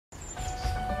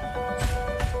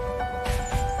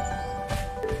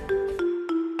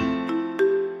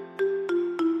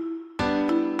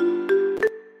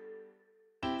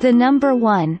The number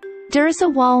 1.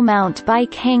 Dirza Wall Mount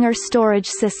Bike Hanger Storage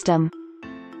System.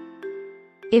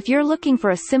 If you're looking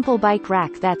for a simple bike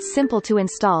rack that's simple to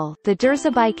install, the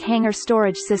Dirza Bike Hanger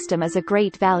Storage System is a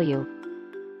great value.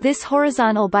 This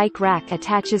horizontal bike rack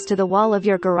attaches to the wall of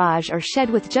your garage or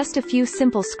shed with just a few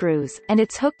simple screws, and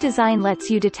its hook design lets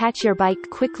you detach your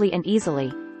bike quickly and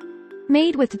easily.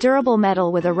 Made with durable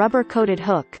metal with a rubber-coated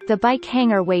hook, the bike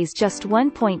hanger weighs just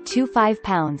 1.25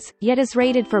 pounds, yet is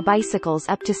rated for bicycles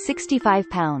up to 65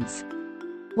 pounds.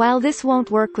 While this won't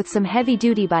work with some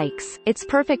heavy-duty bikes, it's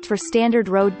perfect for standard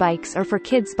road bikes or for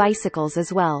kids' bicycles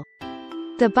as well.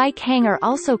 The bike hanger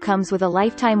also comes with a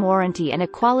lifetime warranty and a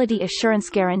quality assurance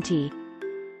guarantee.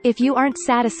 If you aren't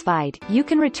satisfied, you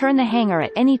can return the hanger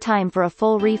at any time for a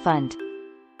full refund.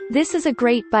 This is a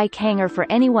great bike hanger for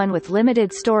anyone with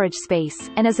limited storage space,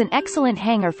 and is an excellent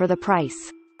hanger for the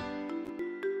price.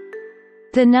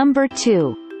 The number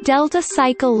 2. Delta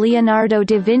Cycle Leonardo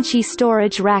da Vinci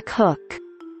Storage Rack Hook.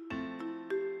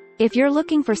 If you're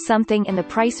looking for something in the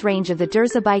price range of the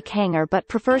Dirza bike hanger but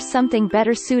prefer something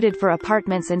better suited for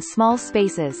apartments and small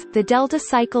spaces, the Delta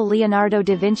Cycle Leonardo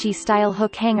da Vinci style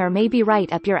hook hanger may be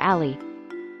right up your alley.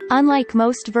 Unlike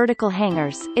most vertical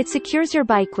hangers, it secures your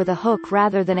bike with a hook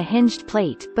rather than a hinged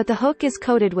plate, but the hook is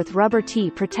coated with rubber to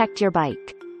protect your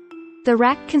bike. The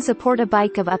rack can support a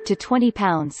bike of up to 20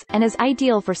 pounds, and is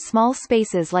ideal for small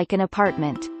spaces like an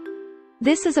apartment.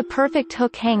 This is a perfect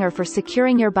hook hanger for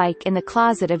securing your bike in the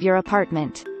closet of your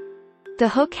apartment. The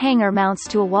hook hanger mounts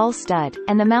to a wall stud,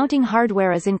 and the mounting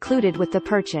hardware is included with the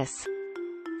purchase.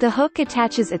 The hook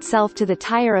attaches itself to the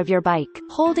tire of your bike,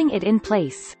 holding it in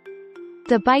place.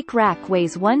 The bike rack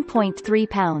weighs 1.3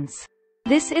 pounds.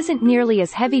 This isn't nearly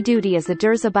as heavy-duty as the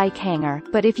Dirza bike hanger,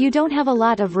 but if you don't have a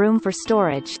lot of room for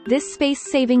storage, this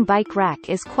space-saving bike rack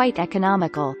is quite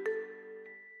economical.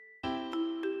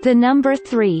 The number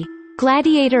 3.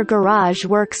 Gladiator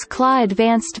GarageWorks Claw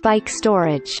Advanced Bike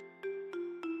Storage.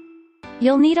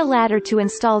 You'll need a ladder to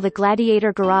install the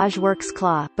Gladiator GarageWorks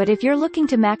Claw, but if you're looking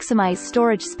to maximize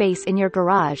storage space in your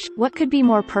garage, what could be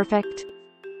more perfect?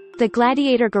 The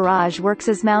Gladiator GarageWorks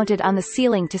is mounted on the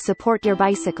ceiling to support your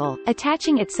bicycle,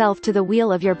 attaching itself to the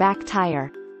wheel of your back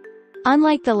tire.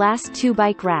 Unlike the last two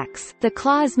bike racks, the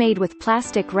claw is made with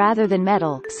plastic rather than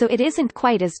metal, so it isn't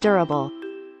quite as durable.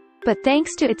 But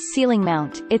thanks to its ceiling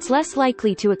mount, it's less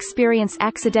likely to experience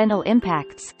accidental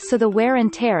impacts, so the wear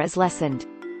and tear is lessened.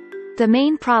 The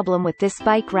main problem with this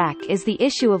bike rack is the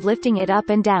issue of lifting it up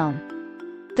and down.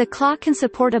 The claw can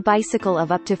support a bicycle of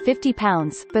up to 50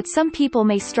 pounds, but some people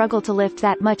may struggle to lift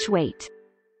that much weight.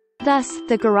 Thus,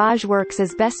 the GarageWorks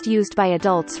is best used by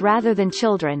adults rather than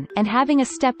children, and having a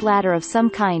step ladder of some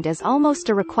kind is almost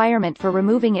a requirement for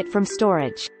removing it from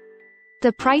storage.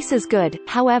 The price is good,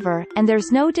 however, and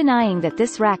there's no denying that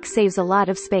this rack saves a lot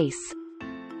of space.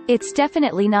 It's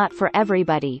definitely not for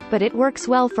everybody, but it works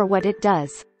well for what it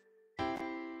does.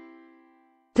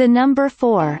 The number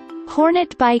 4.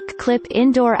 Hornit Bike Clip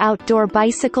Indoor-Outdoor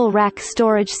Bicycle Rack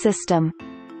Storage System.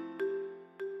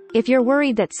 If you're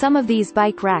worried that some of these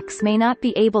bike racks may not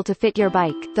be able to fit your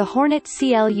bike, the Hornit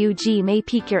CLUG may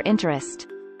pique your interest.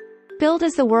 Billed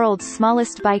as the world's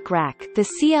smallest bike rack, the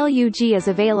CLUG is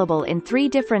available in 3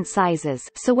 different sizes,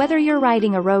 so whether you're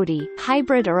riding a roadie,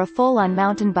 hybrid or a full-on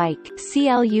mountain bike,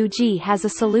 CLUG has a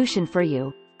solution for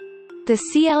you. The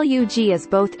CLUG is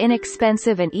both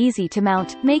inexpensive and easy to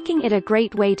mount, making it a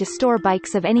great way to store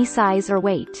bikes of any size or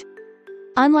weight.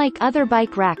 Unlike other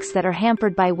bike racks that are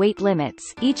hampered by weight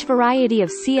limits, each variety of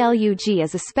CLUG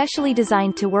is especially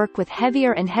designed to work with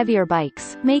heavier and heavier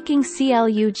bikes, making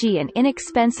CLUG an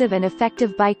inexpensive and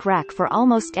effective bike rack for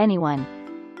almost anyone.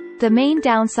 The main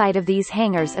downside of these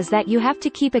hangers is that you have to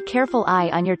keep a careful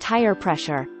eye on your tire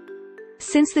pressure.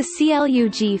 Since the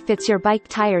CLUG fits your bike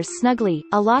tires snugly,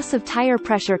 a loss of tire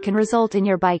pressure can result in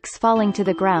your bikes falling to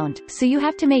the ground, so you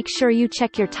have to make sure you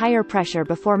check your tire pressure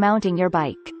before mounting your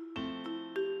bike.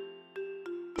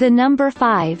 The number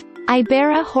 5.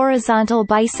 Ibera Horizontal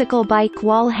Bicycle Bike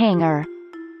Wall Hanger.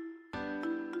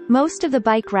 Most of the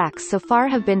bike racks so far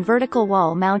have been vertical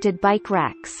wall-mounted bike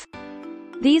racks.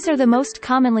 These are the most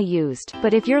commonly used,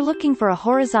 but if you're looking for a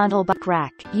horizontal bike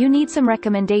rack, you need some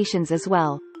recommendations as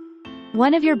well.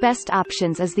 One of your best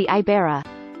options is the Ibera.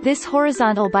 This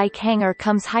horizontal bike hanger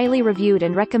comes highly reviewed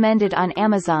and recommended on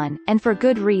Amazon, and for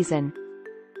good reason.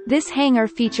 This hanger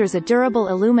features a durable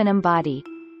aluminum body.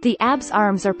 The ABS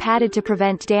arms are padded to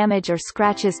prevent damage or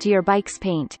scratches to your bike's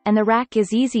paint, and the rack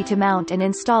is easy to mount and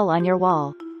install on your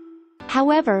wall.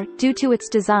 However, due to its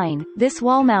design, this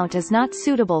wall mount is not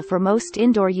suitable for most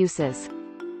indoor uses.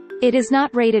 It is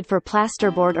not rated for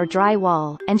plasterboard or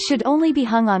drywall, and should only be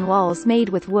hung on walls made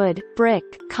with wood, brick,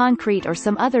 concrete or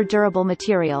some other durable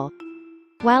material.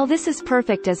 While this is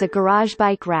perfect as a garage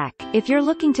bike rack, if you're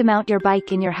looking to mount your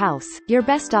bike in your house, you're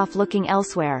best off looking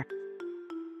elsewhere.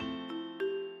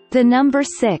 The number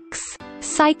 6.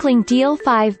 CyclingDeal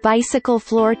 5 Bicycle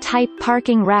Floor Type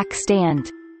Parking Rack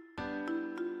Stand.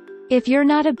 If you're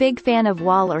not a big fan of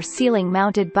wall or ceiling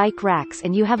mounted bike racks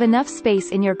and you have enough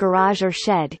space in your garage or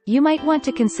shed, you might want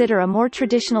to consider a more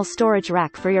traditional storage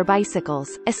rack for your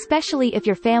bicycles, especially if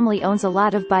your family owns a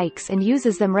lot of bikes and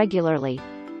uses them regularly.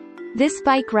 This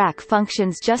bike rack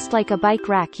functions just like a bike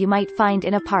rack you might find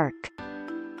in a park.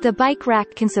 The bike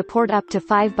rack can support up to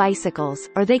 5 bicycles,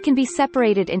 or they can be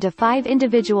separated into 5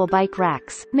 individual bike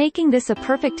racks, making this a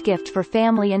perfect gift for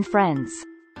family and friends.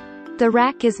 The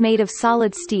rack is made of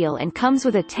solid steel and comes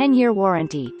with a 10-year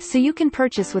warranty, so you can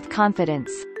purchase with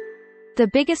confidence. The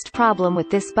biggest problem with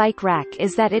this bike rack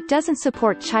is that it doesn't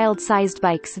support child-sized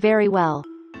bikes very well.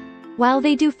 While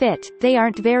they do fit, they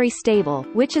aren't very stable,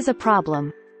 which is a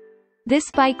problem.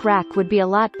 This bike rack would be a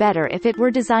lot better if it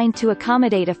were designed to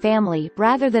accommodate a family,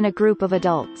 rather than a group of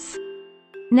adults.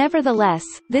 Nevertheless,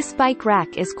 this bike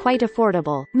rack is quite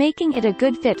affordable, making it a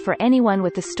good fit for anyone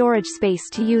with the storage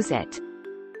space to use it.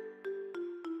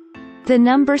 The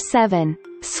number 7.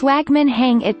 Swagman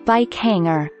Hang It Bike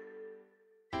Hanger.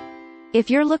 If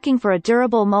you're looking for a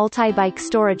durable multi-bike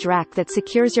storage rack that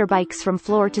secures your bikes from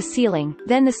floor to ceiling,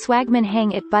 then the Swagman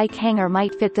Hang It Bike Hanger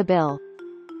might fit the bill.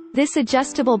 This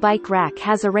adjustable bike rack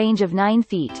has a range of 9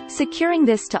 feet, securing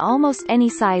this to almost any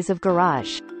size of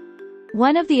garage.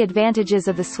 One of the advantages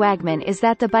of the Swagman is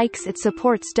that the bikes it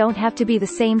supports don't have to be the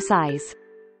same size.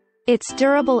 It's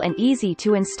durable and easy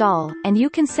to install, and you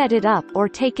can set it up or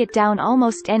take it down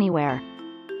almost anywhere.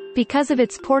 Because of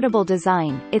its portable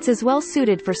design, it's as well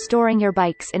suited for storing your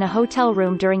bikes in a hotel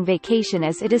room during vacation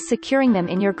as it is securing them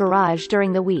in your garage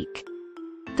during the week.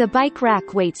 The bike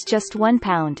rack weighs just 1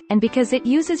 pound, and because it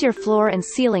uses your floor and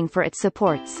ceiling for its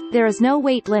supports, there is no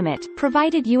weight limit,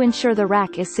 provided you ensure the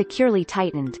rack is securely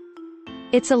tightened.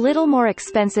 It's a little more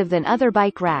expensive than other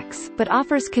bike racks, but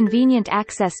offers convenient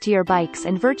access to your bikes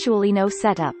and virtually no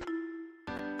setup.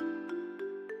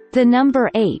 The number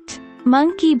 8.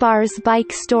 Monkey Bars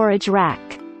Bike Storage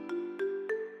Rack.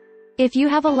 If you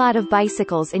have a lot of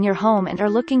bicycles in your home and are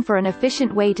looking for an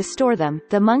efficient way to store them,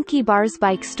 the Monkey Bars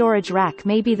Bike Storage Rack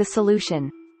may be the solution.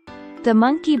 The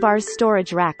Monkey Bars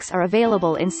storage racks are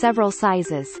available in several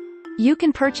sizes. You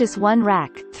can purchase 1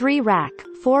 rack, 3 rack,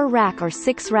 4 rack or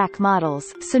 6 rack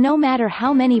models, so no matter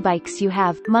how many bikes you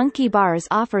have, Monkey Bars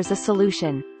offers a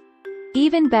solution.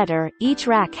 Even better, each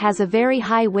rack has a very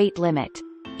high weight limit.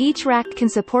 Each rack can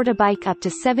support a bike up to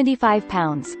 75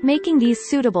 pounds, making these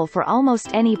suitable for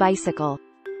almost any bicycle.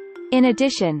 In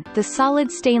addition, the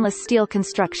solid stainless steel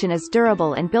construction is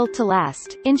durable and built to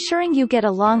last, ensuring you get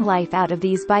a long life out of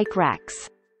these bike racks.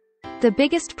 The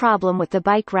biggest problem with the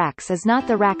bike racks is not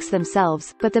the racks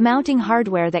themselves, but the mounting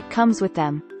hardware that comes with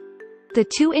them. The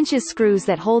 2-inch screws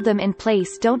that hold them in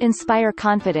place don't inspire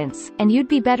confidence, and you'd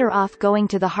be better off going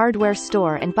to the hardware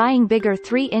store and buying bigger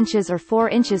 3-inch or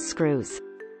 4-inch screws.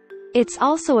 It's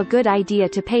also a good idea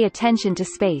to pay attention to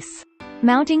space.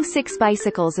 Mounting 6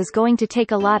 bicycles is going to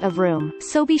take a lot of room,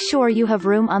 so be sure you have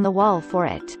room on the wall for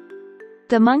it.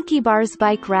 The Monkey Bars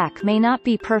bike rack may not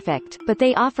be perfect, but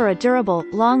they offer a durable,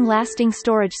 long-lasting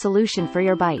storage solution for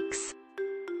your bikes.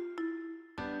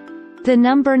 The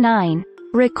number 9.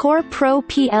 Racor Pro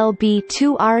PLB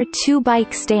 2R2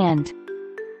 Bike Stand.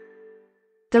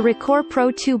 The Racor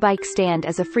Pro 2 bike stand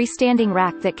is a freestanding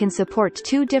rack that can support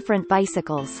 2 different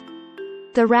bicycles.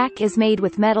 The rack is made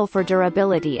with metal for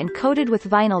durability and coated with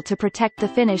vinyl to protect the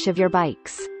finish of your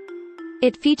bikes.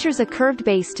 It features a curved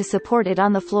base to support it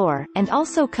on the floor, and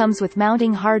also comes with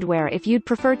mounting hardware if you'd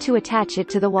prefer to attach it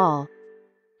to the wall.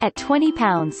 At 20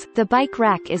 pounds, the bike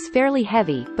rack is fairly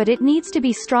heavy, but it needs to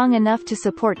be strong enough to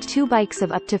support 2 bikes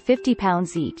of up to 50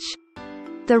 pounds each.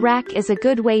 The rack is a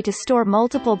good way to store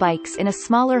multiple bikes in a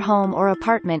smaller home or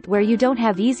apartment where you don't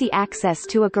have easy access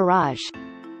to a garage.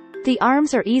 The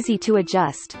arms are easy to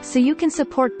adjust, so you can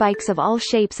support bikes of all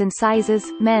shapes and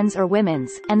sizes, men's or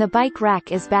women's, and the bike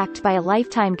rack is backed by a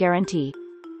lifetime guarantee.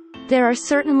 There are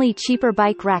certainly cheaper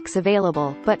bike racks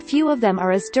available, but few of them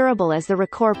are as durable as the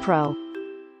Racor Pro.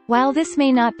 While this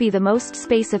may not be the most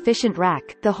space-efficient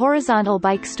rack, the horizontal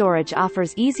bike storage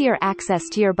offers easier access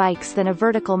to your bikes than a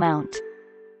vertical mount.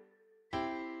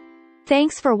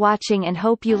 Thanks for watching and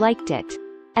hope you liked it.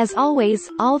 As always,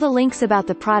 all the links about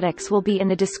the products will be in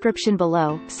the description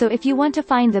below, so if you want to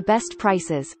find the best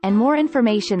prices, and more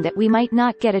information that we might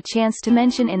not get a chance to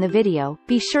mention in the video,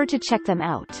 be sure to check them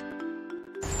out.